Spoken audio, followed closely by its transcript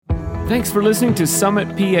Thanks for listening to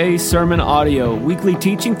Summit PA Sermon Audio, weekly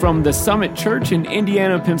teaching from the Summit Church in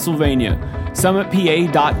Indiana, Pennsylvania.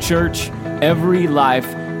 SummitPA.church, every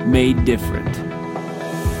life made different.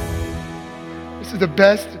 This is the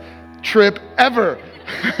best trip ever.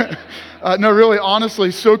 No, really,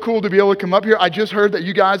 honestly, so cool to be able to come up here. I just heard that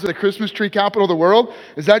you guys are the Christmas tree capital of the world.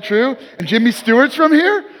 Is that true? And Jimmy Stewart's from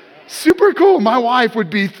here? Super cool. My wife would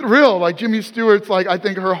be thrilled. Like Jimmy Stewart's like, I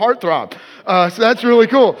think her heartthrob. So that's really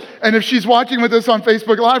cool. And if she's watching with us on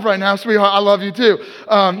Facebook Live right now, sweetheart, I love you too.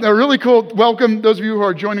 They're really cool. Welcome those of you who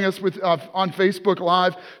are joining us on Facebook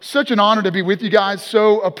Live. Such an honor to be with you guys.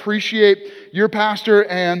 So appreciate your pastor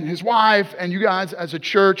and his wife and you guys as a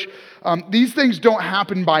church. These things don't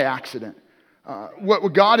happen by accident.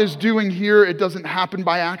 What God is doing here, it doesn't happen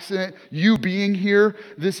by accident. You being here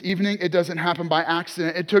this evening, it doesn't happen by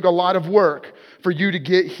accident. It took a lot of work for you to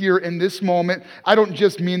get here in this moment. I don't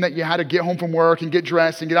just mean that you had to get home from work and get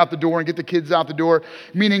dressed and get out the door and get the kids out the door,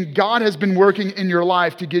 meaning God has been working in your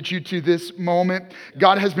life to get you to this moment.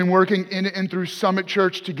 God has been working in and through Summit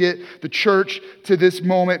Church to get the church to this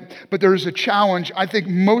moment. But there's a challenge. I think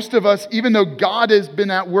most of us, even though God has been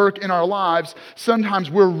at work in our lives, sometimes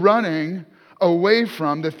we're running away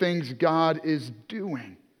from the things God is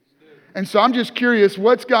doing. And so I'm just curious,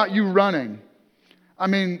 what's got you running? I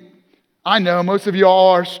mean, I know most of you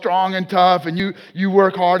all are strong and tough and you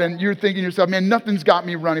work hard and you're thinking to yourself, man, nothing's got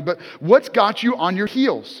me running. But what's got you on your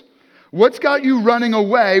heels? What's got you running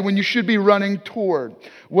away when you should be running toward?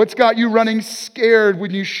 What's got you running scared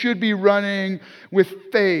when you should be running with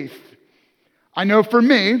faith? I know for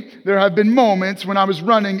me, there have been moments when I was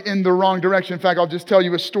running in the wrong direction. In fact, I'll just tell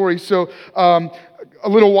you a story. So a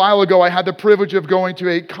little while ago, I had the privilege of going to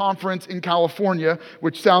a conference in California,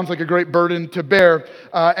 which sounds like a great burden to bear.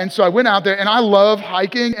 And so I went out there, and I love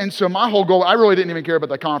hiking. And so my whole goal, I really didn't even care about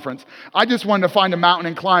the conference. I just wanted to find a mountain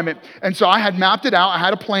and climb it. And so I had mapped it out. I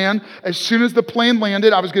had a plan. As soon as the plane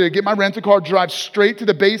landed, I was going to get my rental car, drive straight to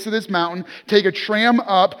the base of this mountain, take a tram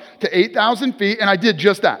up to 8,000 feet, and I did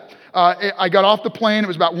just that. I got off the plane. It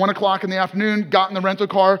was about 1 o'clock in the afternoon, got in the rental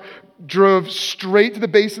car, drove straight to the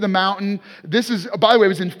base of the mountain. This is, by the way, it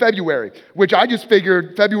was in February, which I just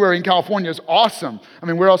figured February in California is awesome. I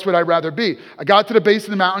mean, where else would I rather be? I got to the base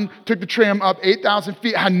of the mountain, took the tram up 8,000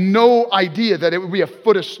 feet, had no idea that it would be a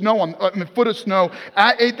foot of snow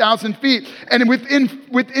at 8,000 feet. And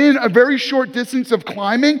within a very short distance of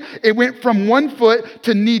climbing, it went from 1 foot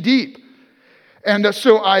to knee deep. And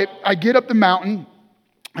so I get up the mountain,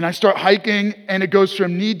 and I start hiking, and it goes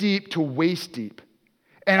from knee deep to waist deep.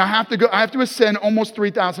 And I have to ascend almost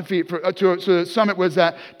 3,000 feet. So the summit was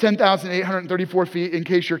at 10,834 feet, in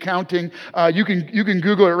case you're counting. You can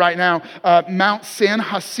Google it right now. Mount San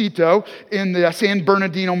Jacinto in the San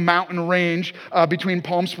Bernardino mountain range between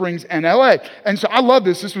Palm Springs and LA. And so I love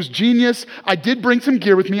this. This was genius. I did bring some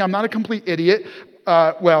gear with me. I'm not a complete idiot.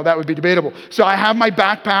 Well, that would be debatable. So I have my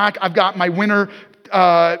backpack. I've got my winter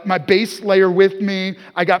my base layer with me.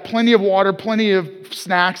 I got plenty of water, plenty of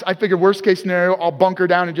snacks. I figured worst case scenario, I'll bunker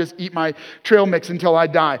down and just eat my trail mix until I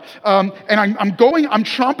die. And I'm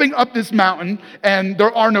tromping up this mountain, and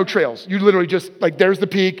there are no trails. You literally just, like, there's the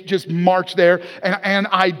peak, just march there. And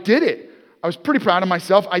I did it. I was pretty proud of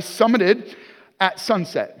myself. I summited at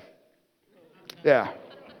sunset. Yeah.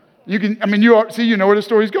 You know where the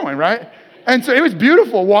story's going, right? And so it was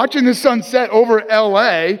beautiful. Watching the sunset over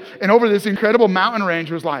LA and over this incredible mountain range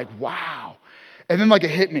was like, wow. And then it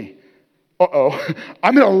hit me.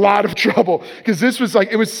 I'm in a lot of trouble because this was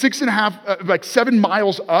it was 7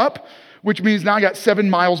 miles up, which means now I got 7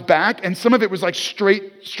 miles back. And some of it was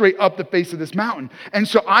straight up the face of this mountain. And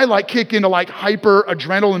so I kick into hyper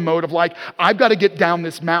adrenaline mode of I've got to get down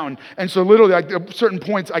this mountain. And so literally at certain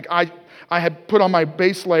points, I had put on my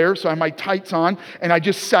base layer, so I had my tights on, and I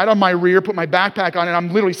just sat on my rear, put my backpack on, and I'm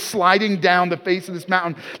literally sliding down the face of this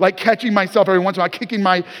mountain, catching myself every once in a while, kicking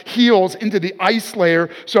my heels into the ice layer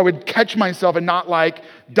so I would catch myself and not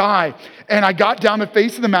die. And I got down the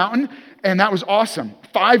face of the mountain, and that was awesome.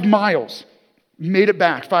 5 miles. Made it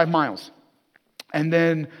back 5 miles. And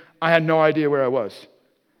then I had no idea where I was.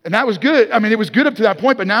 And that was good. I mean, it was good up to that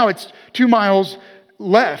point, but now it's 2 miles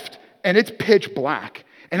left, and it's pitch black.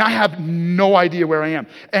 And I have no idea where I am.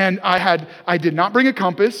 And I did not bring a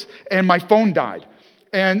compass, and my phone died.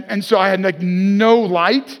 And so I had no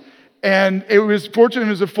light, and it was fortunate it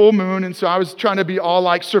was a full moon, and so I was trying to be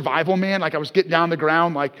all survival man, I was getting down the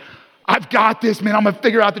ground, I've got this, man, I'm gonna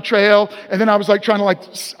figure out the trail. And then I was trying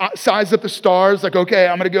to size up the stars, okay,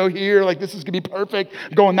 I'm gonna go here, this is gonna be perfect,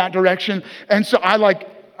 go in that direction. And so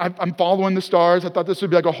I I'm following the stars. I thought this would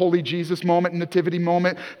be like a holy Jesus moment, nativity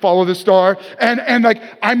moment, follow the star. And like,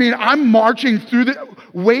 I mean, I'm marching through the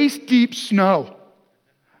waist deep snow.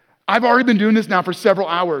 I've already been doing this now for several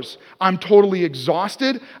hours. I'm totally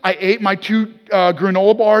exhausted. I ate my 2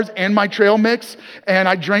 granola bars and my trail mix, and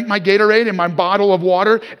I drank my Gatorade and my bottle of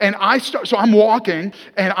water. And so I'm walking,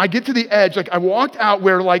 and I get to the edge. Like I walked out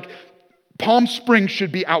where like Palm Springs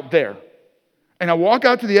should be out there. And I walk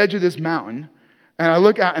out to the edge of this mountain, and I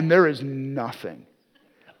look out, and there is nothing.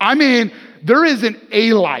 I mean, there isn't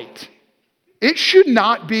a light. It should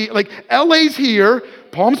not be, like LA's here,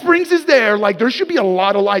 Palm Springs is there, like there should be a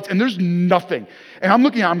lot of lights, and there's nothing. And I'm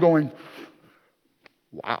looking at it, I'm going,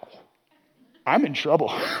 wow, I'm in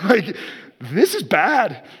trouble. Like, this is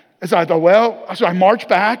bad. And so I thought, so I march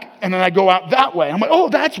back, and then I go out that way. I'm like, oh,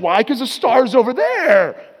 that's why, because the star's over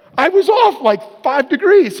there. I was off like 5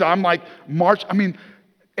 degrees. So I'm like,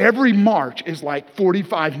 every march is like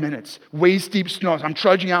 45 minutes, waist deep snow. So I'm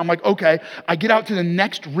trudging out. I'm like, okay. I get out to the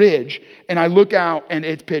next ridge, and I look out, and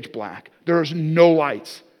it's pitch black. There's no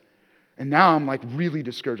lights. And now I'm like really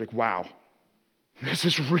discouraged. Like, wow, this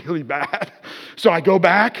is really bad. So I go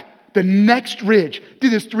back. The next ridge,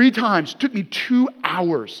 did this 3 times. Took me 2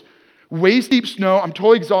 hours. Waist deep snow, I'm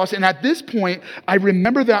totally exhausted. And at this point, I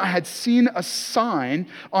remember that I had seen a sign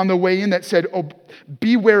on the way in that said, oh,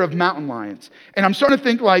 beware of mountain lions. And I'm starting to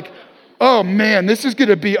think like, oh man, this is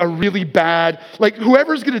gonna be a really bad, like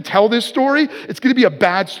whoever's gonna tell this story, it's gonna be a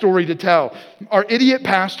bad story to tell. Our idiot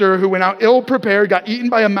pastor who went out ill prepared, got eaten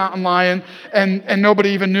by a mountain lion, and nobody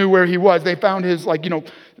even knew where he was. They found his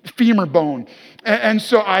femur bone. And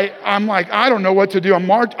so I'm like, I don't know what to do.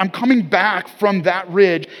 I'm coming back from that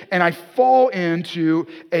ridge, and I fall into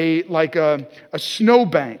a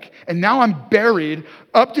snowbank. And now I'm buried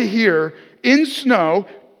up to here in snow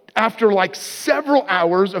after like several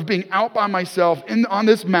hours of being out by myself on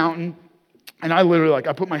this mountain. And I literally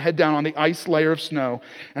I put my head down on the ice layer of snow,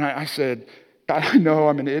 and I said, God, I know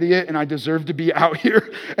I'm an idiot and I deserve to be out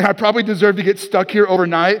here and I probably deserve to get stuck here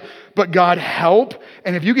overnight, but God, help.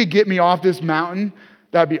 And if you could get me off this mountain,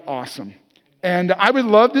 that'd be awesome. And I would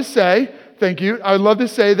love to say, thank you, I would love to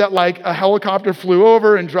say that like a helicopter flew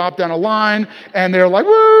over and dropped down a line and they're like,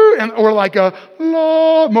 woo, or like a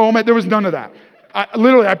la moment. There was none of that.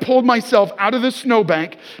 I pulled myself out of the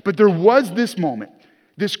snowbank, but there was this moment,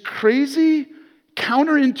 this crazy,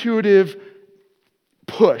 counterintuitive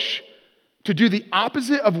push to do the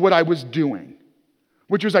opposite of what I was doing,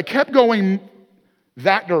 which was I kept going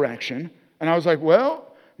that direction, and I was like,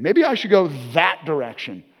 well, maybe I should go that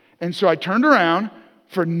direction. And so I turned around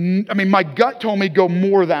my gut told me go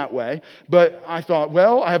more that way, but I thought,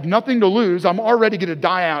 well, I have nothing to lose. I'm already going to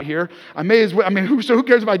die out here. I may as well, who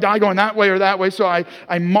cares if I die going that way or that way? So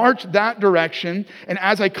I marched that direction, and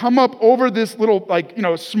as I come up over this little,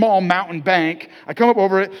 small mountain bank, I come up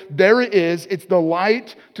over it, there it is. It's the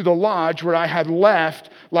light to the lodge where I had left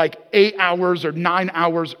like 8 hours or 9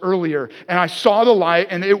 hours earlier. And I saw the light,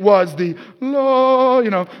 and it was the,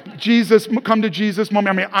 Jesus, come to Jesus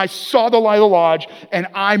moment. I saw the light of the lodge, and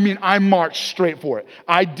I marched straight for it.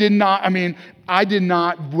 I did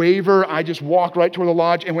not waver. I just walked right toward the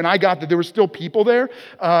lodge. And when I got there were still people there.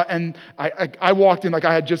 And I walked in like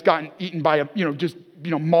I had just gotten eaten by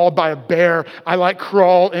mauled by a bear. I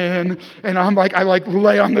crawl in, and I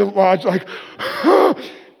lay on the lodge like,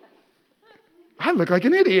 I look like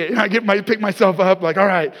an idiot. And I pick myself up like, all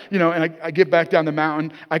right, and I get back down the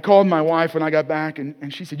mountain. I called my wife when I got back,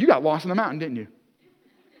 and she said, you got lost in the mountain, didn't you?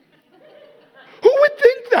 Who would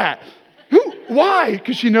think that? Why?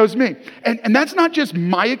 Because she knows me. And that's not just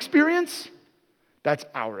my experience. That's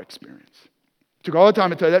our experience. Took all the time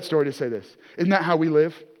to tell you that story to say this. Isn't that how we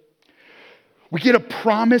live? We get a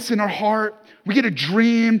promise in our heart. We get a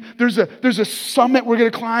dream. There's a summit we're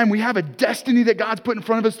going to climb. We have a destiny that God's put in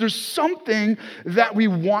front of us. There's something that we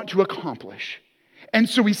want to accomplish. And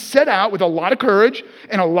so we set out with a lot of courage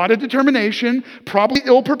and a lot of determination, probably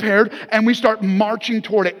ill-prepared, and we start marching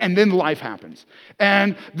toward it, and then life happens.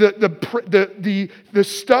 And the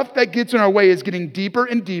stuff that gets in our way is getting deeper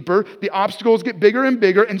and deeper. The obstacles get bigger and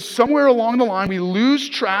bigger, and somewhere along the line, we lose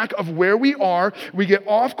track of where we are. We get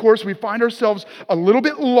off course. We find ourselves a little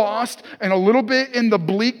bit lost and a little bit in the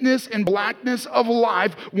bleakness and blackness of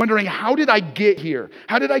life, wondering, how did I get here?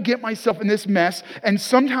 How did I get myself in this mess? And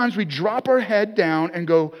sometimes we drop our head down and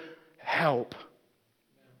go, help.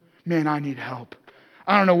 Man, I need help.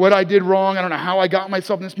 I don't know what I did wrong. I don't know how I got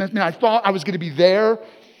myself in this mess. Man, I thought I was going to be there,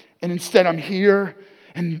 and instead I'm here,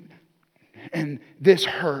 and this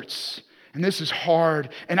hurts. And this is hard.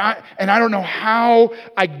 And I don't know how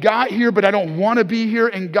I got here, but I don't want to be here.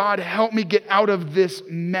 And God, help me get out of this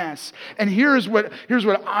mess. And here's what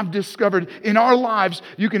I've discovered. In our lives,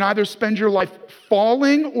 you can either spend your life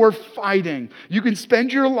falling or fighting. You can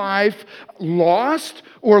spend your life lost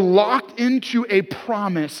or locked into a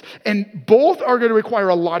promise. And both are going to require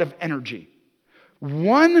a lot of energy.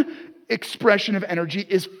 One expression of energy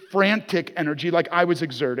is frantic energy, like I was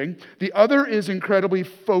exerting. The other is incredibly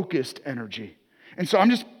focused energy. And so I'm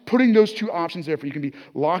just putting those two options there for you. You can be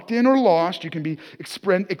locked in or lost. You can be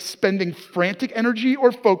expending frantic energy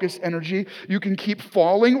or focused energy. You can keep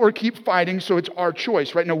falling or keep fighting, so it's our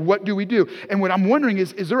choice, right? Now, what do we do? And what I'm wondering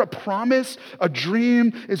is there a promise, a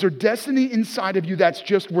dream, is there destiny inside of you that's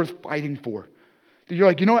just worth fighting for? You're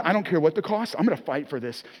like, you know what? I don't care what the cost. I'm going to fight for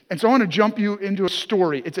this. And so I want to jump you into a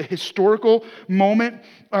story. It's a historical moment.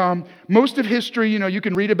 Most of history, you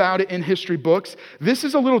can read about it in history books. This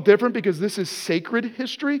is a little different because this is sacred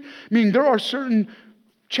history, meaning there are certain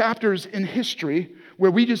chapters in history where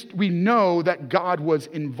we know that God was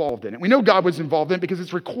involved in it. We know God was involved in it because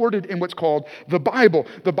it's recorded in what's called the Bible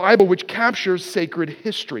which captures sacred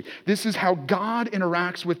history. This is how God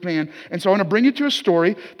interacts with man. And so I want to bring you to a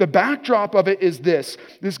story. The backdrop of it is this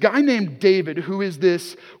guy named David, who is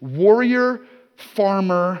this warrior,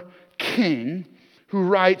 farmer, king, who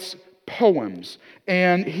writes poems.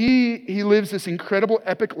 And he lives this incredible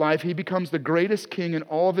epic life. He becomes the greatest king in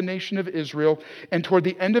all of the nation of Israel. And toward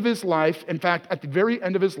the end of his life, in fact, at the very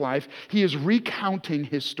end of his life, he is recounting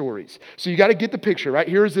his stories. So you got to get the picture, right?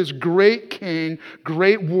 Here's this great king,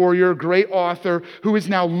 great warrior, great author who is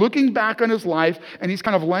now looking back on his life, and he's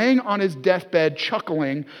kind of laying on his deathbed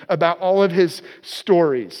chuckling about all of his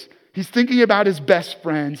stories. He's thinking about his best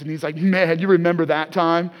friends, and he's like, man, you remember that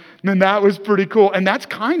time? Man, that was pretty cool. And that's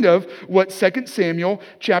kind of what 2 Samuel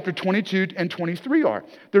chapter 22 and 23 are.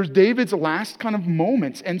 There's David's last kind of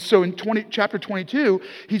moments. And so in chapter 22,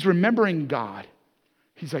 he's remembering God.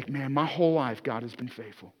 He's like, man, my whole life, God has been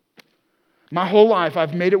faithful. My whole life,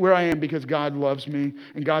 I've made it where I am because God loves me,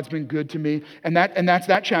 and God's been good to me. And that's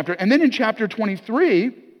that chapter. And then in chapter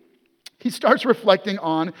 23, he starts reflecting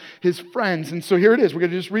on his friends. And so here it is. We're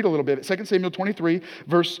going to just read a little bit. 2 Samuel 23,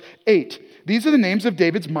 verse 8. These are the names of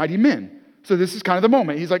David's mighty men. So this is kind of the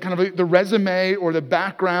moment. He's like kind of the resume or the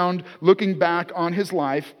background looking back on his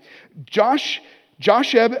life.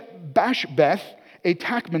 Josheb-Bashbeth, a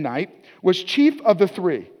Tachmonite, was chief of the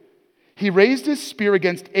three. He raised his spear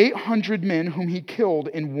against 800 men whom he killed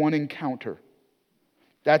in one encounter.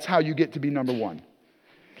 That's how you get to be number one.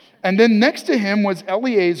 And then next to him was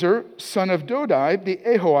Eleazar, son of Dodai, the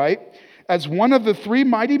Ahohite, as one of the three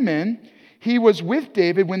mighty men. He was with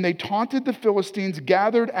David when they taunted the Philistines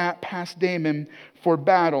gathered at Pasdammim for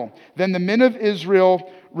battle. Then the men of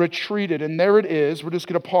Israel retreated. And there it is. We're just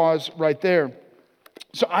going to pause right there.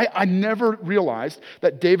 So I never realized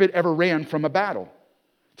that David ever ran from a battle.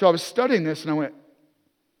 So I was studying this and I went,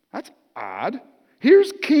 that's odd.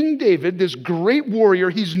 Here's King David, this great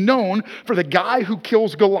warrior. He's known for the guy who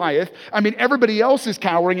kills Goliath. I mean, everybody else is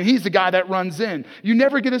cowering, and he's the guy that runs in. You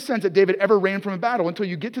never get a sense that David ever ran from a battle until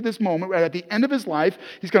you get to this moment where at the end of his life,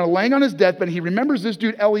 he's kind of laying on his deathbed, and he remembers this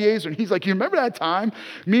dude, Eleazar, and he's like, you remember that time?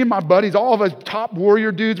 Me and my buddies, all of us top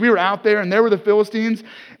warrior dudes, we were out there, and there were the Philistines,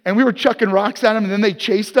 and we were chucking rocks at them, and then they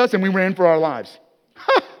chased us, and we ran for our lives.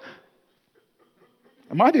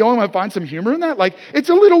 Am I the only one that finds some humor in that? Like, it's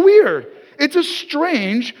a little weird. It's a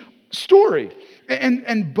strange story.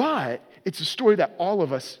 But it's a story that all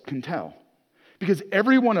of us can tell. Because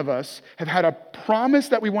every one of us have had a promise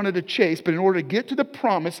that we wanted to chase, but in order to get to the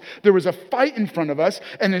promise, there was a fight in front of us,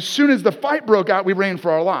 and as soon as the fight broke out, we ran for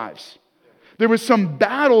our lives. There was some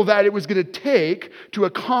battle that it was going to take to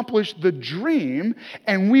accomplish the dream,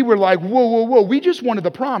 and we were like, whoa, we just wanted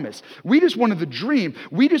the promise. We just wanted the dream.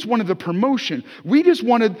 We just wanted the promotion. We just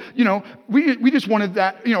wanted, we just wanted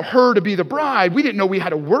that, her to be the bride. We didn't know we had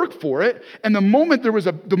to work for it. And the moment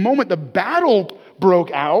the battle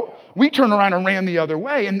broke out, we turned around and ran the other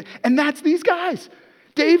way. And that's these guys.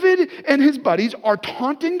 David and his buddies are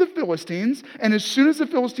taunting the Philistines, and as soon as the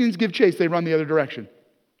Philistines give chase, they run the other direction.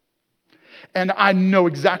 And I know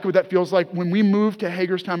exactly what that feels like. When we moved to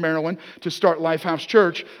Hagerstown, Maryland to start Lifehouse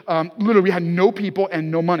Church, literally we had no people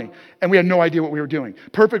and no money. And we had no idea what we were doing.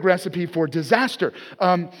 Perfect recipe for disaster.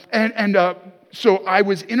 So I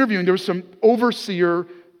was interviewing. There were some overseer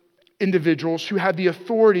individuals who had the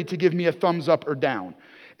authority to give me a thumbs up or down.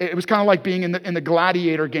 It was kind of like being in the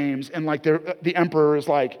gladiator games, and like the emperor is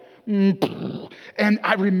like, and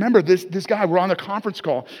I remember this guy, we're on the conference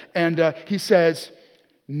call, and he says,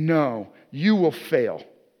 no, you will fail.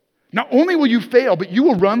 Not only will you fail, but you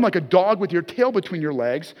will run like a dog with your tail between your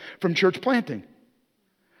legs from church planting.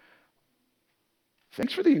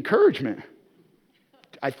 Thanks for the encouragement.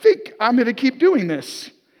 I think I'm going to keep doing this.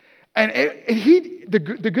 And the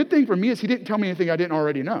good thing for me is he didn't tell me anything I didn't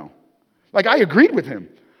already know. Like, I agreed with him.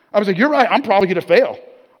 I was like, you're right, I'm probably going to fail.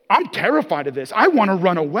 I'm terrified of this. I want to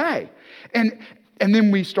run away. And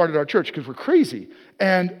then we started our church because we're crazy.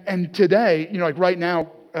 And today, like right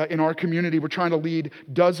now, in our community, we're trying to lead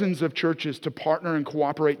dozens of churches to partner and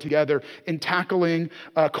cooperate together in tackling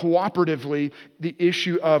cooperatively the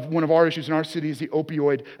issue of one of our issues in our city is the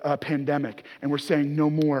opioid pandemic. And we're saying no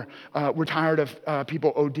more. We're tired of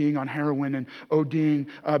people ODing on heroin and ODing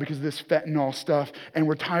because of this fentanyl stuff. And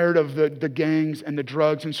we're tired of the gangs and the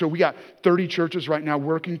drugs. And so we got 30 churches right now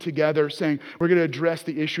working together saying we're going to address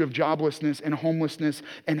the issue of joblessness and homelessness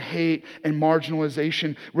and hate and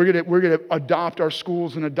marginalization. We're going to adopt our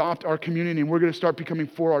schools and adopt our community, and we're going to start becoming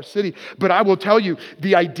for our city. But I will tell you,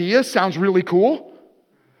 the idea sounds really cool,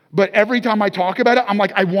 but every time I talk about it, I'm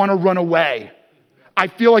like, I want to run away. I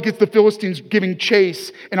feel like it's the Philistines giving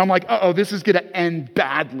chase, and I'm like, this is going to end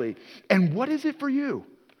badly. And what is it for you?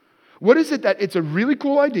 What is it that it's a really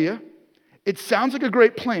cool idea? It sounds like a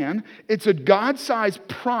great plan. It's a God-sized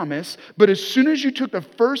promise, but as soon as you took the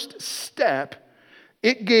first step,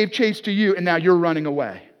 it gave chase to you, and now you're running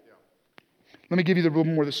away. Let me give you a little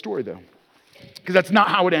more of the story, though, because that's not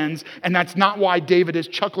how it ends, and that's not why David is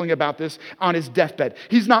chuckling about this on his deathbed.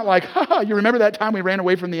 He's not like, you remember that time we ran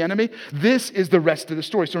away from the enemy? This is the rest of the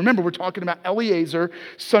story. So remember, we're talking about Eleazar,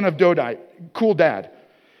 son of Dodai. Cool dad.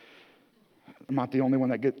 I'm not the only one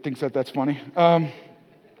that thinks that that's funny.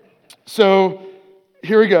 So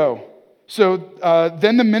here we go. So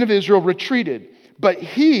then the men of Israel retreated, but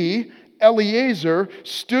he, Eleazar,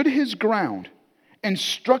 stood his ground and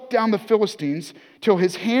struck down the Philistines till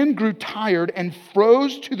his hand grew tired and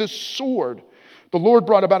froze to the sword. The Lord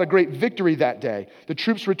brought about a great victory that day. The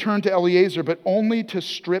troops returned to Eleazar, but only to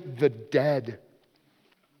strip the dead.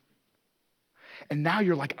 And now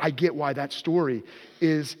you're like, I get why that story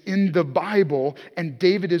is in the Bible, and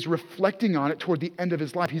David is reflecting on it toward the end of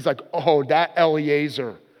his life. He's like, that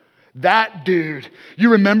Eleazar. That dude.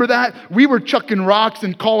 You remember that? We were chucking rocks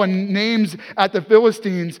and calling names at the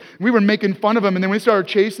Philistines. We were making fun of him, and then we started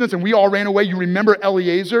chasing us, and we all ran away. You remember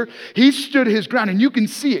Eleazar? He stood his ground, and you can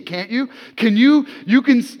see it, can't you? You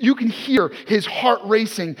can hear his heart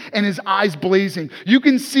racing and his eyes blazing. You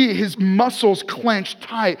can see his muscles clenched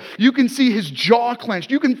tight. You can see his jaw clenched.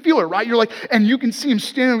 You can feel it, right? You're like, and you can see him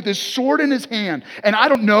standing with his sword in his hand. And I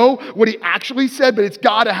don't know what he actually said, but it's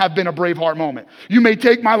got to have been a Braveheart moment. You may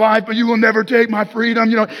take my life, but you will never take my freedom.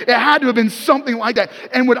 It had to have been something like that.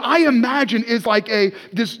 And what I imagine is like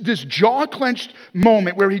this jaw clenched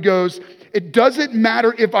moment where he goes, it doesn't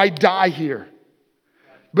matter if I die here,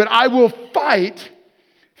 but I will fight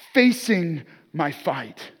facing my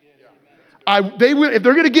fight. If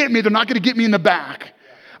they're going to get me, they're not going to get me in the back.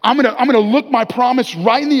 I'm going to look my promise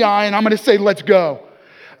right in the eye, and I'm going to say, let's go.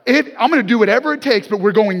 I'm going to do whatever it takes, but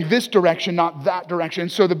we're going this direction, not that direction.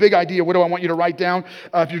 So the big idea, what do I want you to write down?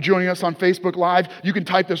 If you're joining us on Facebook Live, you can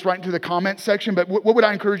type this right into the comment section. But what would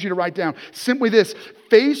I encourage you to write down? Simply this: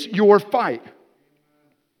 face your fight.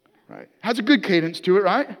 Right? Has a good cadence to it,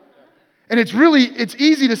 right? And it's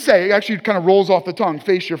easy to say. It actually kind of rolls off the tongue.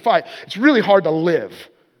 Face your fight. It's really hard to live.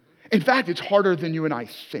 In fact, it's harder than you and I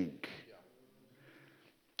think.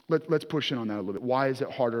 Let's push in on that a little bit. Why is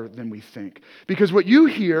it harder than we think? Because what we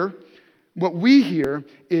hear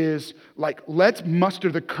is like, let's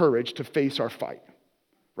muster the courage to face our fight,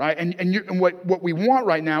 right? And what we want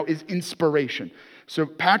right now is inspiration. So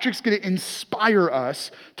Patrick's going to inspire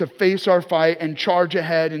us to face our fight and charge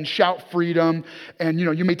ahead and shout freedom. And,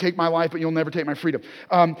 you may take my life, but you'll never take my freedom.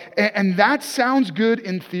 And that sounds good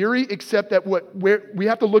in theory, except that we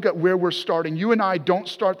have to look at where we're starting. You and I don't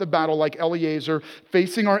start the battle like Eleazar,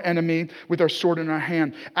 facing our enemy with our sword in our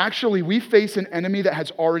hand. Actually, we face an enemy that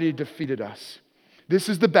has already defeated us. This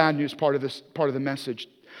is the bad news part of the message.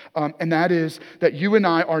 And that is that you and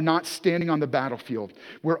I are not standing on the battlefield.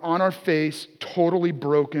 We're on our face, totally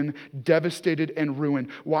broken, devastated, and ruined.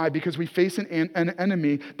 Why? Because we face an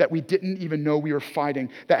enemy that we didn't even know we were fighting,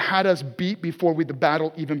 that had us beat before the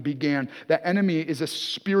battle even began. That enemy is a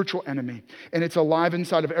spiritual enemy, and it's alive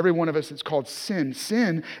inside of every one of us. It's called sin.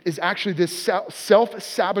 Sin is actually this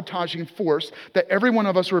self-sabotaging force that every one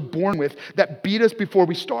of us were born with that beat us before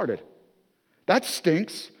we started. That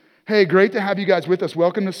stinks. Hey, great to have you guys with us.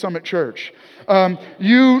 Welcome to Summit Church.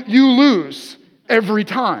 You lose every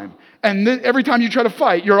time. And every time you try to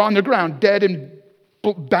fight, you're on the ground, dead and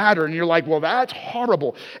battered, and you're like, well, that's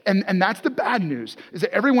horrible. And that's the bad news, is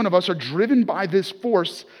that every one of us are driven by this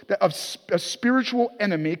force of a spiritual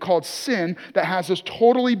enemy called sin that has us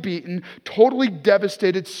totally beaten, totally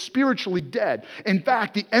devastated, spiritually dead. In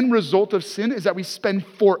fact, the end result of sin is that we spend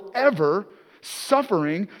forever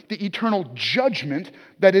suffering the eternal judgment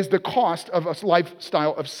that is the cost of a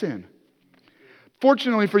lifestyle of sin.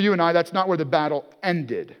 Fortunately for you and I, that's not where the battle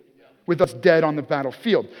ended, with us dead on the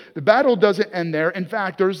battlefield. The battle doesn't end there. In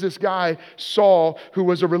fact, there's this guy, Saul, who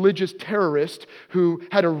was a religious terrorist who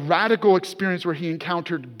had a radical experience where he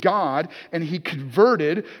encountered God, and he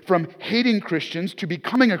converted from hating Christians to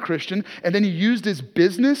becoming a Christian, and then he used his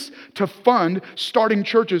business to fund starting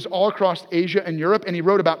churches all across Asia and Europe, and he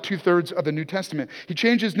wrote about 2/3 of the New Testament. He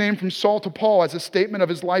changed his name from Saul to Paul as a statement of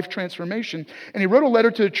his life transformation, and he wrote a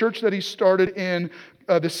letter to the church that he started in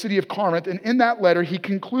the city of Corinth, and in that letter, he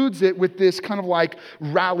concludes it with this kind of like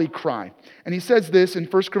rally cry. And he says this in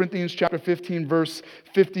 1 Corinthians chapter 15, verse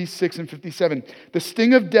 56 and 57. The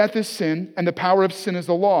sting of death is sin, and the power of sin is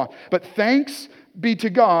the law. But thanks be to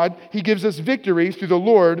God, he gives us victory through the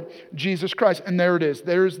Lord Jesus Christ. And there it is.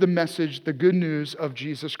 There's the message, the good news of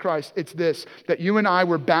Jesus Christ. It's this, that you and I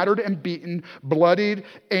were battered and beaten, bloodied,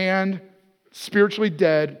 and spiritually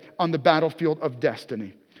dead on the battlefield of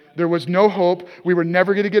destiny. There was no hope. We were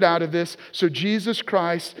never going to get out of this. So Jesus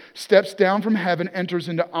Christ steps down from heaven, enters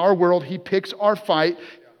into our world. He picks our fight.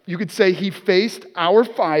 You could say he faced our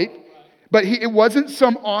fight. But it wasn't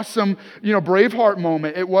some awesome, Braveheart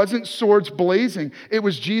moment. It wasn't swords blazing. It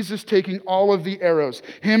was Jesus taking all of the arrows,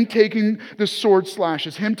 him taking the sword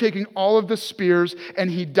slashes, him taking all of the spears, and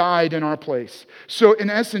he died in our place. So in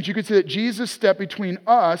essence, you could say that Jesus stepped between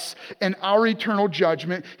us and our eternal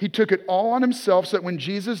judgment. He took it all on himself so that when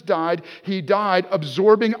Jesus died, he died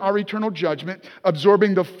absorbing our eternal judgment,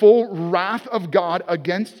 absorbing the full wrath of God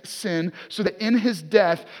against sin, so that in his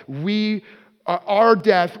death, our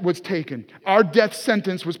death was taken. Our death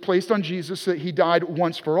sentence was placed on Jesus so that he died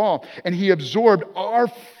once for all. And he absorbed our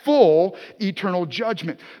full eternal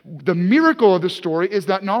judgment. The miracle of the story is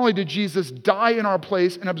that not only did Jesus die in our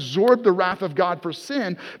place and absorb the wrath of God for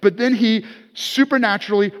sin, but then he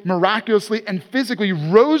supernaturally, miraculously, and physically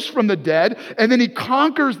rose from the dead, and then he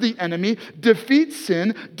conquers the enemy, defeats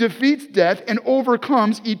sin, defeats death, and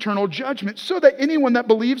overcomes eternal judgment, so that anyone that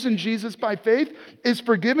believes in Jesus by faith is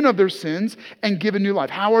forgiven of their sins and given new life.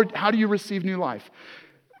 How do you receive new life?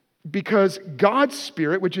 Because God's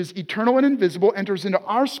Spirit, which is eternal and invisible, enters into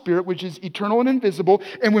our spirit, which is eternal and invisible.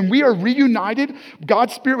 And when we are reunited,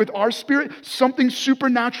 God's Spirit with our spirit, something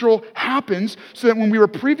supernatural happens, so that when we were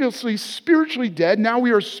previously spiritually dead, now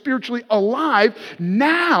we are spiritually alive.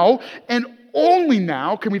 Now, and only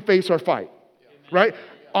now, can we face our fight. Right?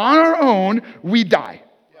 On our own, we die.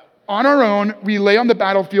 On our own, we lay on the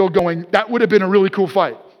battlefield going, that would have been a really cool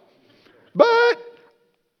fight. But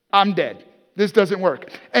I'm dead. This doesn't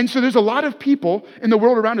work. And so there's a lot of people in the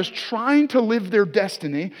world around us trying to live their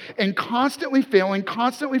destiny and constantly failing,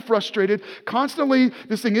 constantly frustrated, constantly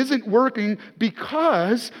this thing isn't working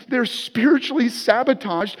because they're spiritually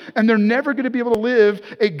sabotaged and they're never going to be able to live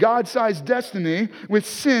a God-sized destiny with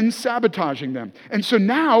sin sabotaging them. And so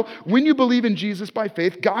now, when you believe in Jesus by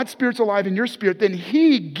faith, God's Spirit's alive in your spirit, then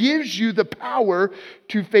he gives you the power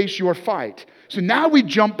to face your fight. So now we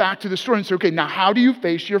jump back to the story and say, okay, now how do you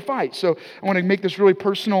face your fight? So I want to make this really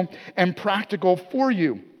personal and practical for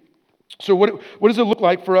you. So what does it look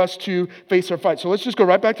like for us to face our fight? So let's just go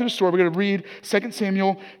right back to the story. We're going to read 2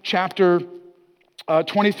 Samuel chapter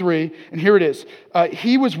 23, and here it is.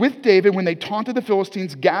 He was with David when they taunted the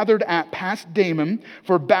Philistines, gathered at Pas Dammim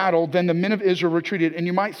for battle. Then the men of Israel retreated. And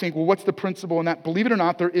you might think, well, what's the principle in that? Believe it or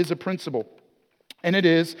not, there is a principle. And it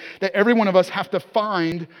is that every one of us have to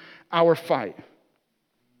find our fight.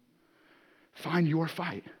 Find your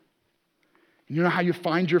fight. You know how you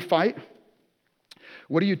find your fight?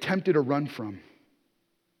 What are you tempted to run from?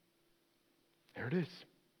 There it is.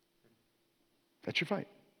 That's your fight.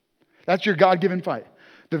 That's your God-given fight.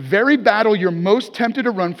 The very battle you're most tempted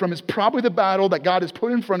to run from is probably the battle that God has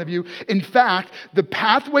put in front of you. In fact, the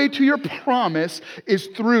pathway to your promise is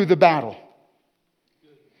through the battle.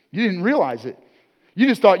 You didn't realize it. You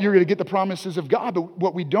just thought you were going to get the promises of God, but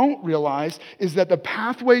what we don't realize is that the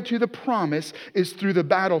pathway to the promise is through the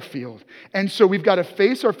battlefield. And so we've got to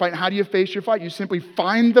face our fight. How do you face your fight? You simply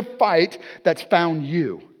find the fight that's found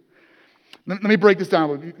you. Let me break this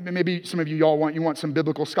down. Maybe some of you want some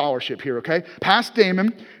biblical scholarship here, okay? Pas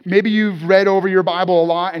Dammim, maybe you've read over your Bible a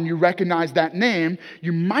lot and you recognize that name.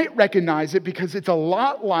 You might recognize it because it's a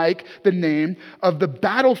lot like the name of the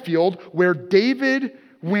battlefield where David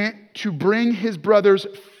went to bring his brothers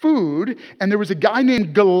food, and there was a guy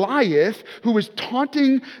named Goliath who was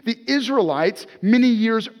taunting the Israelites many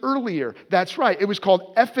years earlier. That's right, it was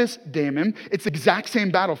called Ephes Dammim. It's the exact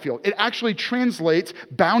same battlefield. It actually translates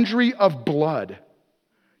boundary of blood.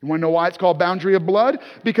 You want to know why it's called boundary of blood?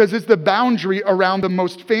 Because it's the boundary around the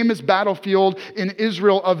most famous battlefield in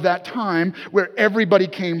Israel of that time where everybody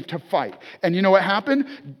came to fight. And you know what happened?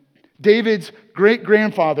 David's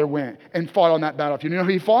great-grandfather went and fought on that battlefield. You know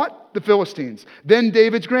who he fought? The Philistines. Then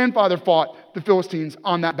David's grandfather fought the Philistines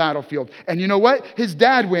on that battlefield. And you know what? His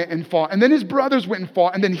dad went and fought. And then his brothers went and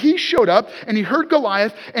fought. And then he showed up and he heard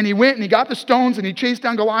Goliath and he went and he got the stones and he chased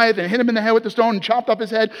down Goliath and hit him in the head with the stone and chopped off his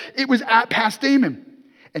head. It was at Pas Dammim.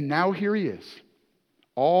 And now here he is,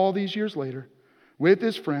 all these years later, with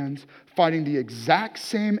his friends, fighting the exact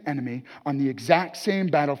same enemy on the exact same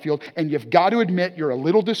battlefield. And you've got to admit you're a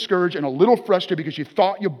little discouraged and a little frustrated because you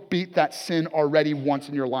thought you beat that sin already once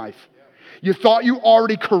in your life. You thought you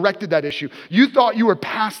already corrected that issue. You thought you were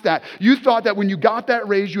past that. You thought that when you got that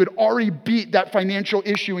raise, you had already beat that financial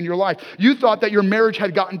issue in your life. You thought that your marriage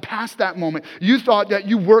had gotten past that moment. You thought that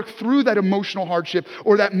you worked through that emotional hardship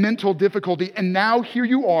or that mental difficulty. And now here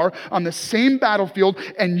you are on the same battlefield,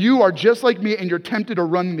 and you are just like me, and you're tempted to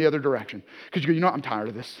run in the other direction. Because you go, you know what? I'm tired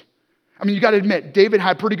of this. I mean, you got to admit, David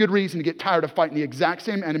had pretty good reason to get tired of fighting the exact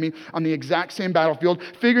same enemy on the exact same battlefield,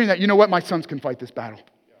 figuring that, you know what, my sons can fight this battle.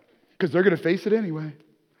 Because they're going to face it anyway.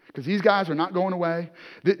 Because these guys are not going away.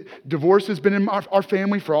 The divorce has been in our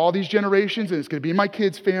family for all these generations, and it's going to be in my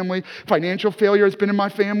kids' family. Financial failure has been in my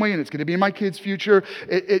family, and it's going to be in my kids' future.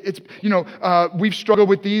 We've struggled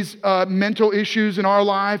with these mental issues in our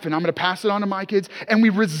life, and I'm going to pass it on to my kids. And we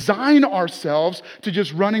resign ourselves to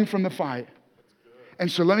just running from the fight.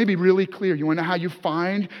 And so let me be really clear. You want to know how you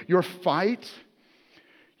find your fight?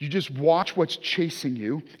 You just watch what's chasing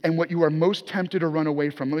you and what you are most tempted to run away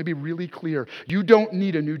from. Let me be really clear. You don't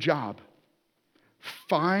need a new job.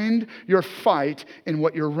 Find your fight in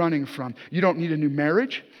what you're running from. You don't need a new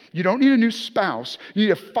marriage. You don't need a new spouse. You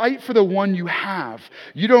need to fight for the one you have.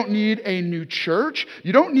 You don't need a new church.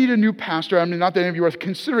 You don't need a new pastor. I mean, not that any of you are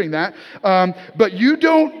considering that. But you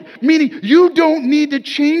don't need to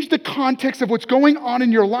change the context of what's going on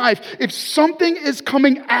in your life. If something is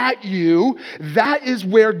coming at you, that is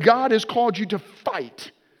where God has called you to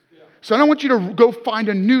fight. So I don't want you to go find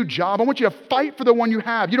a new job. I want you to fight for the one you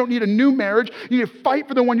have. You don't need a new marriage. You need to fight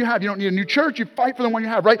for the one you have. You don't need a new church. You fight for the one you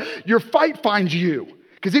have, right? Your fight finds you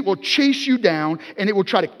because it will chase you down and it will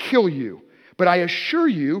try to kill you. But I assure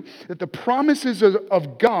you that the promises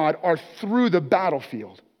of God are through the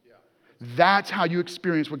battlefield. That's how you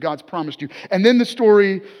experience what God's promised you. And then the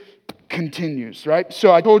story continues, right?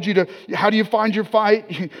 So I told you how do you find your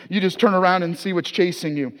fight? You just turn around and see what's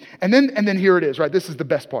chasing you. And then here it is, right? This is the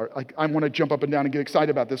best part. Like, I want to jump up and down and get excited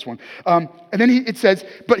about this one. And then it says,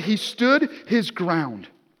 but he stood his ground.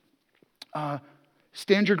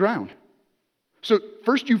 Stand your ground. So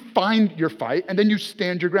first you find your fight, and then you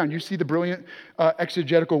stand your ground. You see the brilliant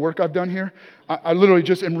exegetical work I've done here? I literally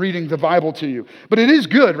just am reading the Bible to you. But it is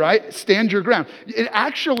good, right? Stand your ground. It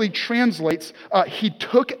actually translates, he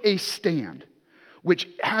took a stand, which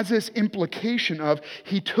has this implication of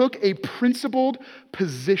he took a principled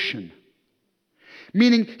position.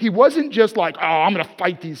 Meaning he wasn't just like, oh, I'm going to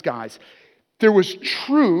fight these guys. There was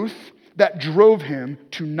truth that drove him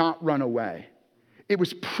to not run away. It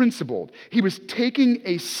was principled. He was taking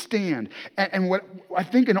a stand. And what I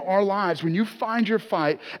think in our lives, when you find your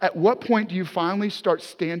fight, at what point do you finally start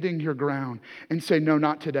standing your ground and say, no,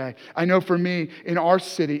 not today? I know for me, in our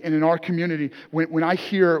city and in our community, when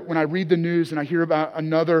I read the news and I hear about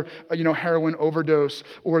another heroin overdose,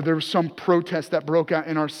 or there was some protest that broke out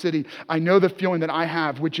in our city, I know the feeling that I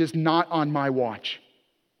have, which is not on my watch.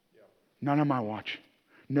 Not on my watch.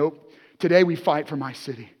 Nope. Today we fight for my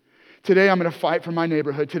city. Today I'm going to fight for my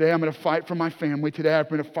neighborhood. Today I'm going to fight for my family. Today I'm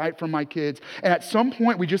going to fight for my kids. And at some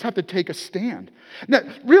point we just have to take a stand. Now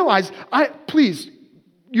realize, please,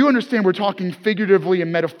 you understand we're talking figuratively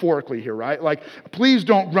and metaphorically here, right? Like, please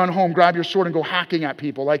don't run home, grab your sword and go hacking at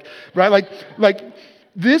people. Like,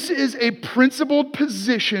 this is a principled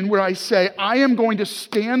position where I say, I am going to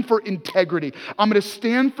stand for integrity. I'm going to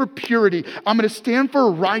stand for purity. I'm going to stand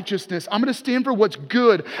for righteousness. I'm going to stand for what's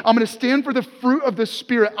good. I'm going to stand for the fruit of the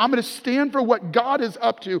Spirit. I'm going to stand for what God is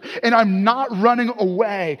up to. And I'm not running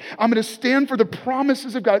away. I'm going to stand for the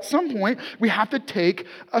promises of God. At some point, we have to take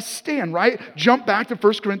a stand, right? Jump back to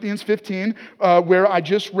 1 Corinthians 15, where I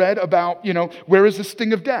just read about, where is the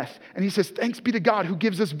sting of death? And he says, thanks be to God who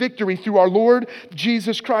gives us victory through our Lord Jesus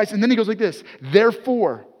Christ. And then he goes like this,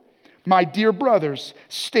 therefore, My dear brothers,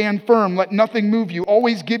 stand firm. Let nothing move you.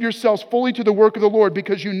 Always give yourselves fully to the work of the Lord,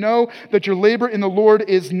 because you know that your labor in the Lord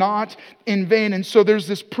is not in vain. And so there's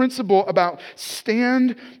this principle about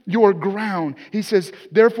stand your ground. He says,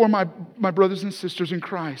 therefore, my brothers and sisters in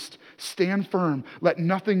Christ, stand firm. Let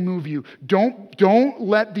nothing move you. Don't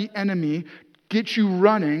let the enemy get you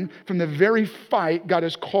running from the very fight God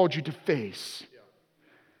has called you to face.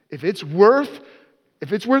 If it's worth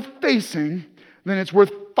facing, then it's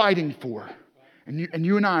worth fighting for. And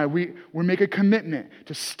you and I, we make a commitment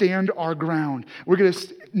to stand our ground. We're going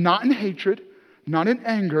to, not in hatred, not in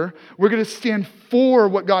anger, we're going to stand for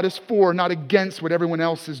what God is for, not against what everyone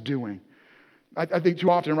else is doing. I think too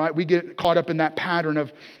often, right, we get caught up in that pattern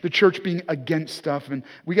of the church being against stuff, and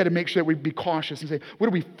we got to make sure that we be cautious and say, what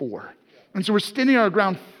are we for? And so we're standing our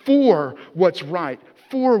ground for what's right,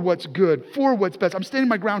 for what's good, for what's best. I'm standing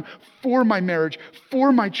my ground for my marriage,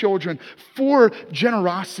 for my children, for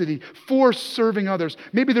generosity, for serving others.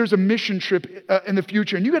 Maybe there's a mission trip in the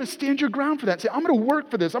future, and you got to stand your ground for that. Say, I'm going to work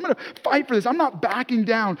for this. I'm going to fight for this. I'm not backing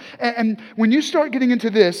down. And when you start getting into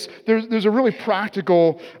this, there's a really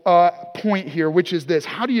practical point here, which is this.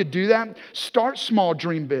 How do you do that? Start small,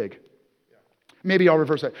 dream big. Maybe I'll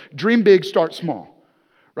reverse that. Dream big, start small.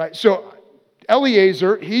 Right? So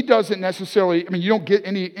Eliezer, he doesn't necessarily, you don't get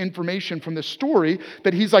any information from the story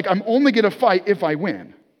that he's like, I'm only going to fight if I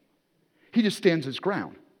win. He just stands his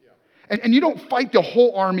ground. And you don't fight the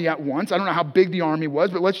whole army at once. I don't know how big the army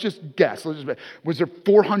was, but let's just guess. Was there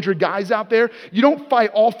 400 guys out there? You don't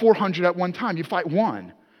fight all 400 at one time. You fight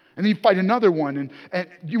one. And then you fight another one. And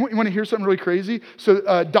you want to hear something really crazy?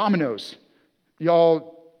 So dominoes. Y'all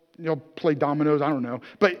play dominoes, I don't know.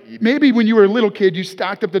 But maybe when you were a little kid, you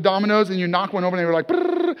stacked up the dominoes and you knocked one over and they were like,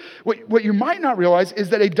 brrr. What you might not realize is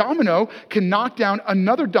that a domino can knock down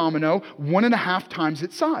another domino 1.5 times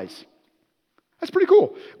its size. That's pretty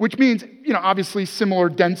cool. Which means, obviously similar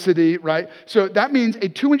density, right? So that means a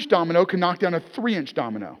 2-inch domino can knock down a 3-inch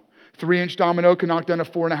domino. 3-inch domino can knock down a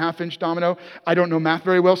 4.5-inch domino. I don't know math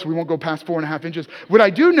very well, so we won't go past 4.5 inches. What I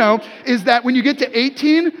do know is that when you get to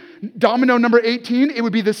 18, domino number 18, it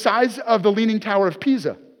would be the size of the Leaning Tower of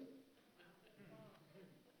Pisa.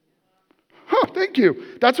 Thank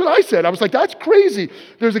you. That's what I said. I was like, that's crazy.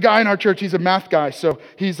 There's a guy in our church, he's a math guy, so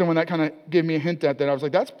he's the one that kind of gave me a hint at that. I was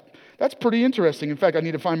like, that's pretty interesting. In fact, I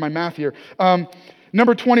need to find my math here.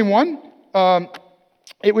 Number 21,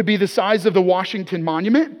 it would be the size of the Washington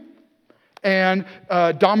Monument. And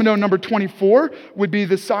domino number 24 would be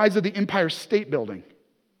the size of the Empire State Building.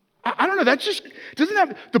 I don't know, that's just, doesn't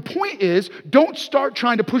have, the point is, don't start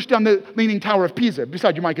trying to push down the Leaning Tower of Pisa.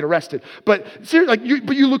 Besides, you might get arrested. But seriously,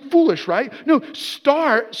 but you look foolish, right? No,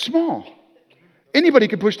 start small. Anybody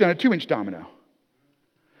can push down a 2-inch domino.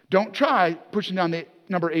 Don't try pushing down the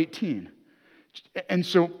number 18. And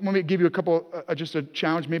so let me give you a couple, just a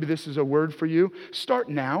challenge. Maybe this is a word for you. Start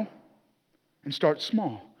now and start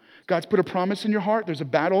small. God's put a promise in your heart. There's a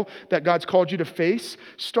battle that God's called you to face.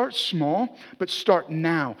 Start small, but start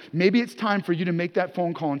now. Maybe it's time for you to make that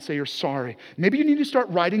phone call and say you're sorry. Maybe you need to start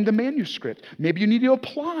writing the manuscript. Maybe you need to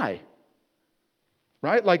apply.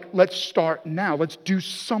 Right? Like, let's start now. Let's do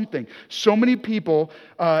something. So many people,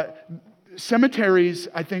 cemeteries,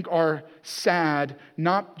 I think, are sad,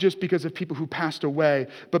 not just because of people who passed away,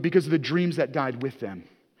 but because of the dreams that died with them.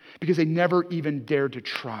 Because they never even dared to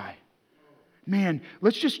try. Man,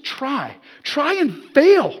 let's just try. Try and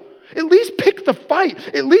fail. At least pick the fight.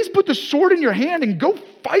 At least put the sword in your hand and go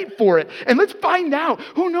fight for it. And let's find out.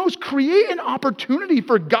 Who knows? Create an opportunity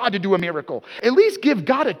for God to do a miracle. At least give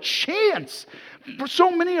God a chance. For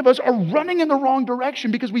so many of us are running in the wrong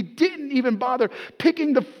direction because we didn't even bother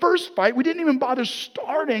picking the first fight. We didn't even bother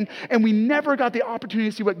starting, and we never got the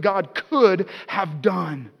opportunity to see what God could have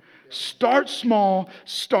done. Start small,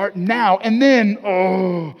 start now, and then,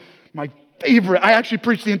 my favorite. I actually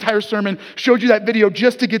preached the entire sermon, showed you that video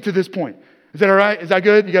just to get to this point. Is that all right? Is that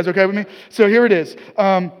good? You guys okay with me? So here it is.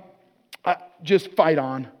 Just fight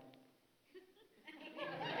on.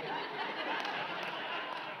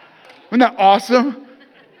 Isn't that awesome?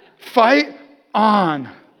 Fight on.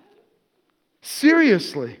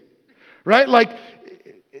 Seriously. Right? Like,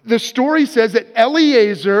 the story says that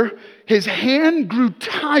Eliezer, his hand grew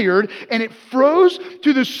tired and it froze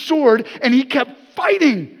to the sword and he kept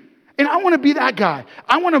fighting. And I want to be that guy.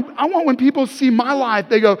 I want when people see my life,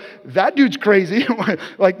 they go, that dude's crazy.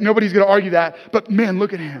 Like, nobody's going to argue that. But man,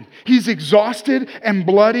 look at him. He's exhausted and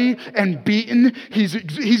bloody and beaten.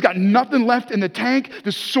 He's got nothing left in the tank.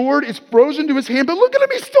 The sword is frozen to his hand, but look at him.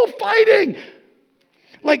 He's still fighting.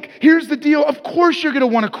 Like, here's the deal. Of course you're going to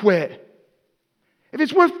want to quit. If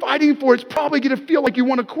it's worth fighting for, it's probably going to feel like you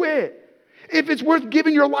want to quit. if it's worth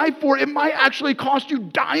giving your life for, it might actually cost you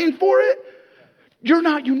dying for it. You're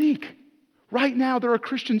not unique. Right now, there are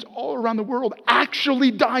Christians all around the world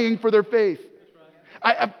actually dying for their faith.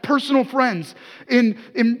 I have personal friends in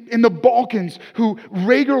the Balkans who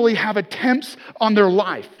regularly have attempts on their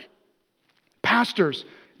life. Pastors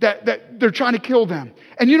that they're trying to kill them.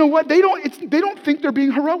 And you know what? They don't think they're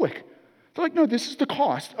being heroic. They're like, no, this is the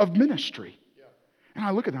cost of ministry. And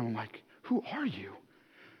I look at them, I'm like, who are you?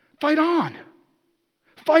 Fight on.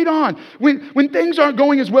 Fight on. When things aren't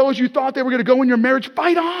going as well as you thought they were going to go in your marriage,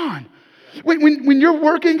 fight on. When you're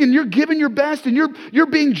working and you're giving your best and you're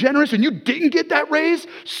being generous and you didn't get that raise,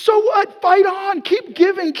 so what? Fight on. Keep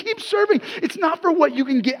giving. Keep serving. It's not for what you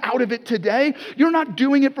can get out of it today. You're not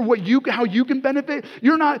doing it for how you can benefit.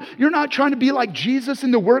 You're not trying to be like Jesus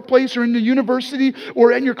in the workplace or in the university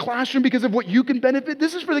or in your classroom because of what you can benefit.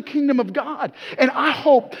 This is for the kingdom of God. And I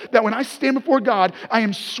hope that when I stand before God, I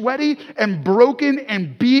am sweaty and broken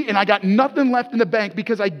and beat and I got nothing left in the bank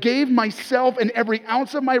because I gave myself and every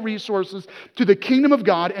ounce of my resources to the kingdom of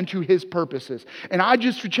God and to his purposes. And I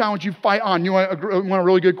just challenge you, fight on. You want a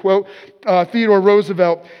really good quote? Theodore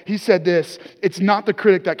Roosevelt, he said this, it's not the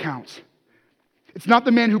critic that counts. It's not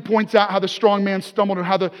the man who points out how the strong man stumbled or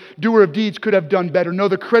how the doer of deeds could have done better. No,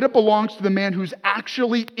 the credit belongs to the man who's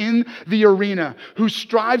actually in the arena, who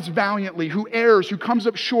strives valiantly, who errs, who comes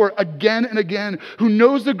up short again and again, who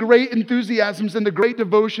knows the great enthusiasms and the great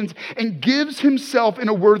devotions and gives himself in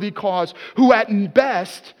a worthy cause, who at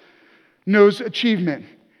best knows achievement,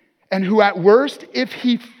 and who at worst, if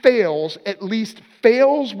he fails, at least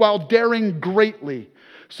fails while daring greatly,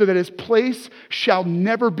 so that his place shall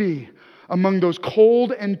never be among those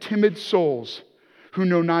cold and timid souls who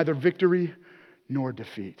know neither victory nor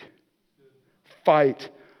defeat. Fight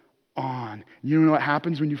on. You know what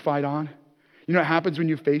happens when you fight on? You know what happens when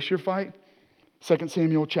you face your fight? 2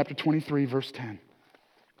 Samuel chapter 23, verse 10.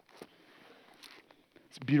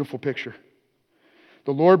 It's a beautiful picture.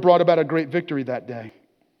 The Lord brought about a great victory that day.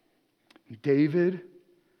 David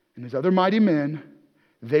and his other mighty men,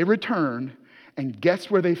 they returned, and guess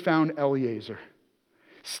where they found Eleazar?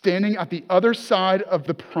 Standing at the other side of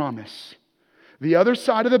the promise, the other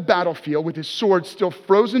side of the battlefield with his sword still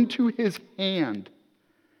frozen to his hand.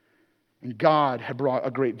 And God had brought a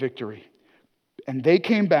great victory. And they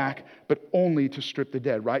came back, but only to strip the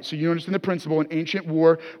dead, right? So you understand the principle in ancient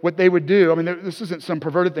war, what they would do. I mean, this isn't some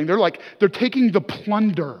perverted thing. They're taking the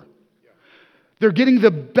plunder. They're getting the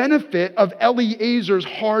benefit of Eleazar's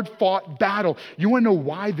hard-fought battle. You want to know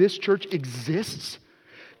why this church exists?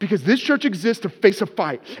 Because this church exists to face a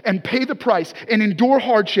fight and pay the price and endure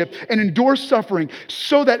hardship and endure suffering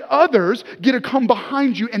so that others get to come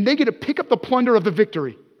behind you and they get to pick up the plunder of the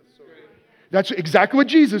victory. That's exactly what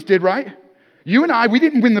Jesus did, right? You and I, we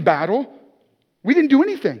didn't win the battle. We didn't do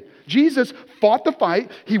anything. Jesus fought the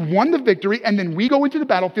fight, he won the victory, and then we go into the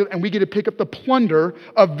battlefield and we get to pick up the plunder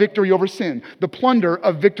of victory over sin, the plunder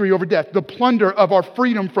of victory over death, the plunder of our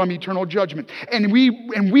freedom from eternal judgment. And we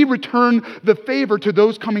return the favor to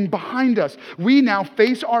those coming behind us. We now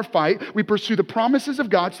face our fight, we pursue the promises of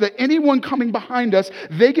God so that anyone coming behind us,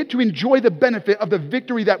 they get to enjoy the benefit of the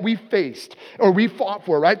victory that we faced or we fought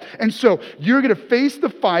for, right? And so you're going to face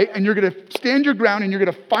the fight and you're going to stand your ground and you're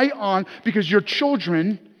going to fight on because your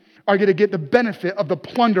children are going to get the benefit of the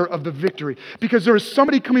plunder of the victory. Because there is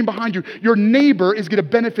somebody coming behind you. Your neighbor is going to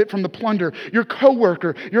benefit from the plunder. Your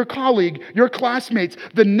coworker, your colleague, your classmates,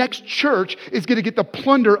 the next church is going to get the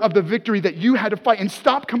plunder of the victory that you had to fight. And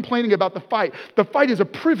stop complaining about the fight. The fight is a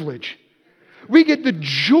privilege. We get the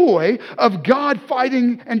joy of God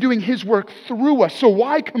fighting and doing his work through us. So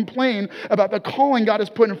why complain about the calling God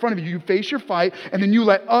has put in front of you? You face your fight and then you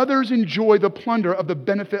let others enjoy the plunder of the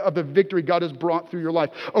benefit of the victory God has brought through your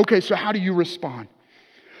life. Okay, so how do you respond?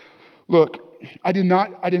 Look, I did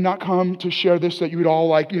not come to share this so that you would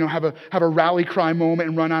all have a rally cry moment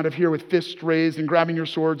and run out of here with fists raised and grabbing your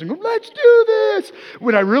swords and go, let's do this.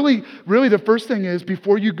 What I really, the first thing is,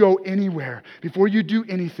 before you go anywhere, before you do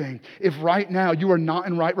anything, if right now you are not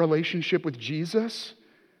in right relationship with Jesus,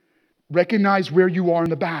 recognize where you are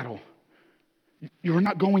in the battle. You're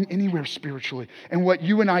not going anywhere spiritually. And what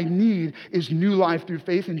you and I need is new life through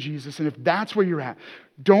faith in Jesus. And if that's where you're at,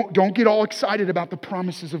 don't get all excited about the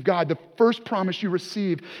promises of God. The first promise you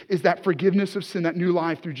receive is that forgiveness of sin, that new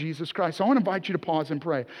life through Jesus Christ. So I want to invite you to pause and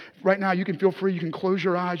pray. Right now, you can feel free. You can close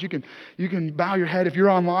your eyes. You can bow your head. If you're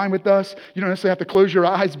online with us, you don't necessarily have to close your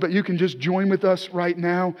eyes, but you can just join with us right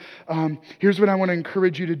now. Here's what I want to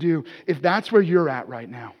encourage you to do. If that's where you're at right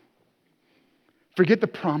now, forget the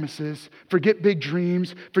promises, forget big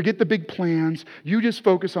dreams, forget the big plans. You just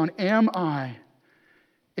focus on, am I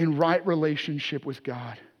in right relationship with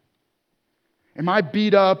God? Am I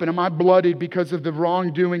beat up and am I bloodied because of the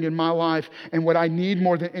wrongdoing in my life? And what I need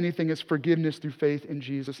more than anything is forgiveness through faith in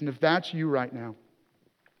Jesus. And if that's you right now,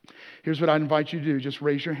 here's what I'd invite you to do. Just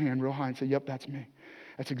raise your hand real high and say, yep, that's me.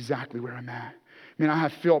 That's exactly where I'm at. I mean, I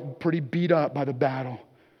have felt pretty beat up by the battle.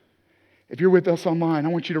 If you're with us online, I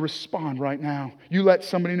want you to respond right now. You let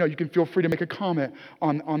somebody know. You can feel free to make a comment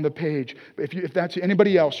on the page. But if that's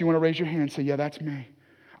anybody else, you want to raise your hand and say, yeah, that's me.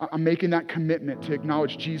 I'm making that commitment to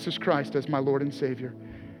acknowledge Jesus Christ as my Lord and Savior.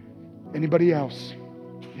 Anybody else?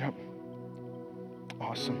 Yep.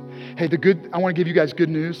 Awesome. Hey, I want to give you guys good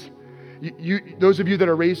news. Those of you that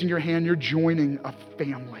are raising your hand, you're joining a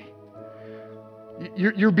family.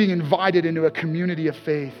 You're being invited into a community of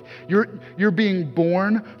faith. You're being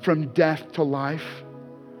born from death to life.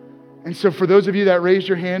 And so for those of you that raised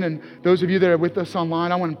your hand and those of you that are with us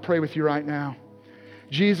online, I want to pray with you right now.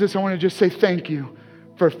 Jesus, I want to just say thank you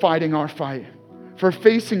for fighting our fight, for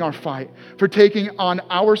facing our fight, for taking on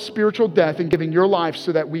our spiritual death and giving your life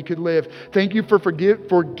so that we could live. Thank you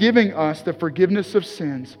for giving us the forgiveness of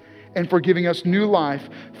sins and for giving us new life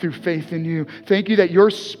through faith in you. Thank you that your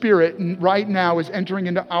Spirit right now is entering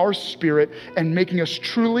into our spirit and making us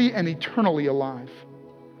truly and eternally alive.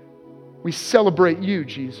 We celebrate you,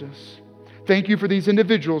 Jesus. Thank you for these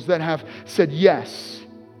individuals that have said yes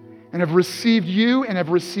and have received you and have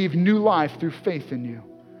received new life through faith in you.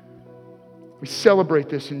 We celebrate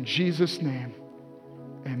this in Jesus' name.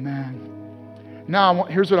 Amen. Now,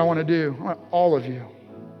 here's what I want to do. I want all of you.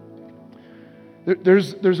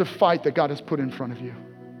 There's a fight that God has put in front of you.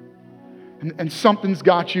 And something's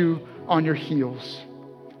got you on your heels.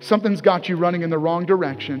 Something's got you running in the wrong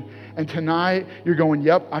direction. And tonight, you're going,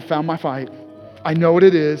 yep, I found my fight. I know what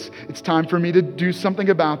it is. It's time for me to do something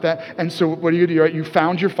about that. And so what are you going to do? Right? You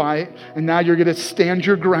found your fight, and now you're going to stand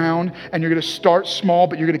your ground, and you're going to start small,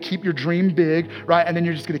 but you're going to keep your dream big, right? And then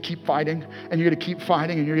you're just going to keep fighting, and you're going to keep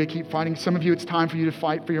fighting, and you're going to keep fighting. Some of you, it's time for you to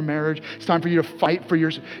fight for your marriage. It's time for you to fight for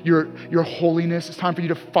your holiness. It's time for you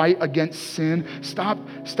to fight against sin. Stop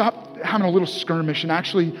having a little skirmish, and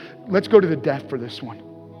actually, let's go to the death for this one.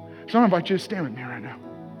 So I'm going to invite you to stand with me right now.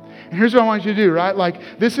 And here's what I want you to do, right?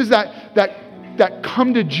 Like, this is that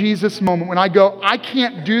come to Jesus moment when I go, I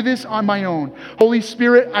can't do this on my own. Holy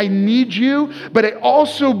Spirit, I need you, but I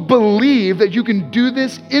also believe that you can do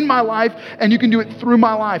this in my life and you can do it through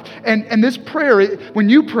my life. And this prayer, when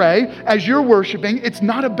you pray, as you're worshiping, it's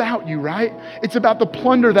not about you, right? It's about the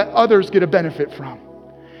plunder that others get a benefit from.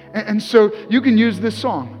 And so you can use this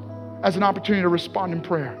song as an opportunity to respond in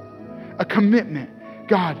prayer. A commitment.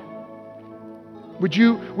 God, would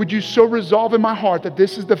you so resolve in my heart that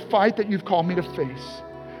this is the fight that you've called me to face,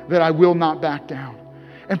 that I will not back down?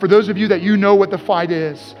 And for those of you that you know what the fight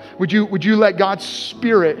is, would you let God's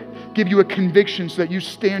Spirit give you a conviction so that you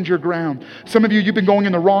stand your ground? Some of you, you've been going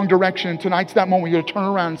in the wrong direction. Tonight's that moment you're going to turn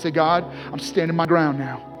around and say, God, I'm standing my ground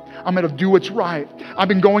now. I'm going to do what's right. I've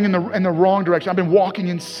been going in the wrong direction. I've been walking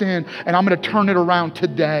in sin, and I'm going to turn it around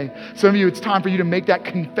today. Some of you, it's time for you to make that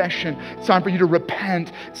confession. It's time for you to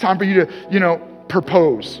repent. It's time for you to,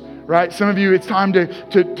 propose, right? Some of you, it's time to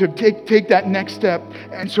take that next step.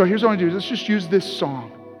 And so here's what I want to do. Let's just use this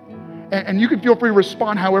song. And you can feel free to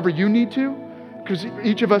respond however you need to, because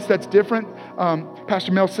each of us, that's different.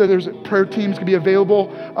 Pastor Mel said there's prayer teams can be available.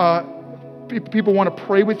 People want to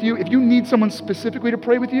pray with you. If you need someone specifically to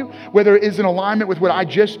pray with you, whether it is in alignment with what I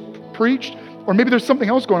just preached, or maybe there's something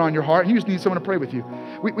else going on in your heart and you just need someone to pray with you.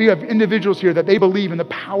 We have individuals here that they believe in the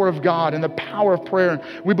power of God and the power of prayer. And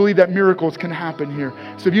we believe that miracles can happen here.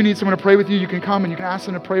 So if you need someone to pray with you, you can come and you can ask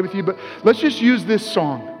them to pray with you. But let's just use this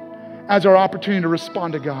song as our opportunity to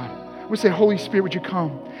respond to God. We say, Holy Spirit, would you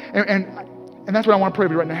come? And that's what I want to pray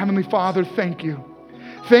with you right now. Heavenly Father, thank you.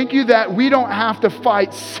 Thank you that we don't have to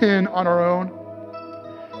fight sin on our own.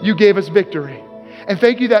 You gave us victory. And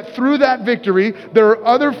thank you that through that victory, there are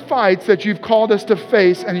other fights that you've called us to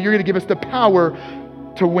face, and you're going to give us the power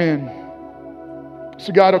to win.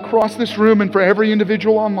 So God, across this room and for every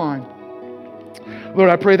individual online,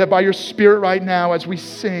 Lord, I pray that by your Spirit right now, as we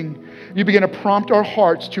sing, you begin to prompt our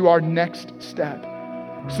hearts to our next step,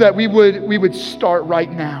 so that we would start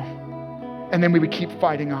right now, and then we would keep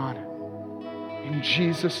fighting on. In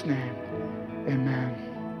Jesus' name, amen.